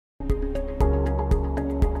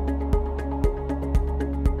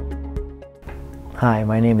Hi,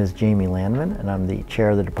 my name is Jaime Landman, and I'm the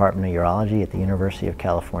chair of the Department of Urology at the University of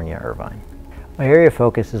California, Irvine. My area of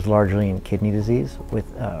focus is largely in kidney disease, with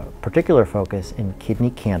a particular focus in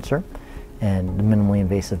kidney cancer and the minimally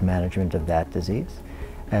invasive management of that disease,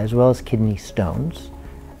 as well as kidney stones,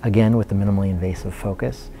 again with the minimally invasive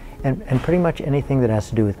focus, and pretty much anything that has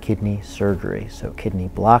to do with kidney surgery, so kidney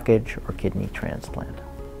blockage or kidney transplant.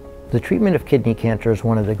 The treatment of kidney cancer is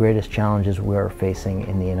one of the greatest challenges we're facing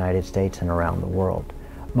in the United States and around the world.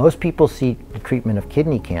 Most people see the treatment of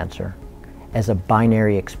kidney cancer as a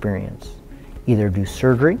binary experience. Either do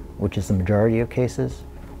surgery, which is the majority of cases,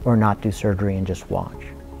 or not do surgery and just watch.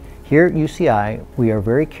 Here at UCI, we are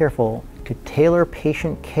very careful to tailor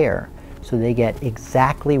patient care so they get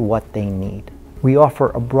exactly what they need. We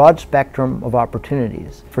offer a broad spectrum of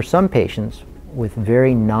opportunities. For some patients with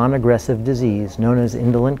very non-aggressive disease known as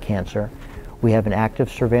indolent cancer, we have an active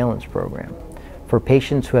surveillance program. For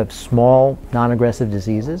patients who have small non-aggressive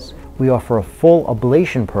diseases, we offer a full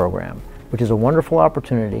ablation program, which is a wonderful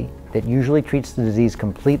opportunity that usually treats the disease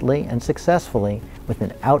completely and successfully with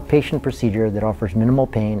an outpatient procedure that offers minimal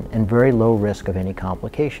pain and very low risk of any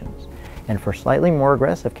complications. And for slightly more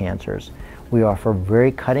aggressive cancers, we offer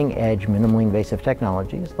very cutting-edge minimally invasive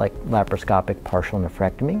technologies like laparoscopic partial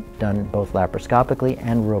nephrectomy, done both laparoscopically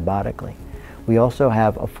and robotically. We also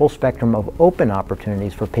have a full spectrum of open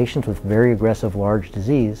opportunities for patients with very aggressive large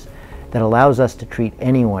disease that allows us to treat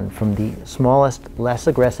anyone from the smallest, less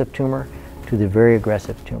aggressive tumor to the very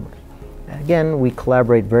aggressive tumors. Again, we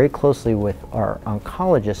collaborate very closely with our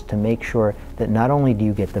oncologists to make sure that not only do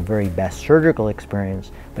you get the very best surgical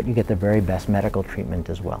experience, but you get the very best medical treatment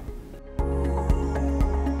as well.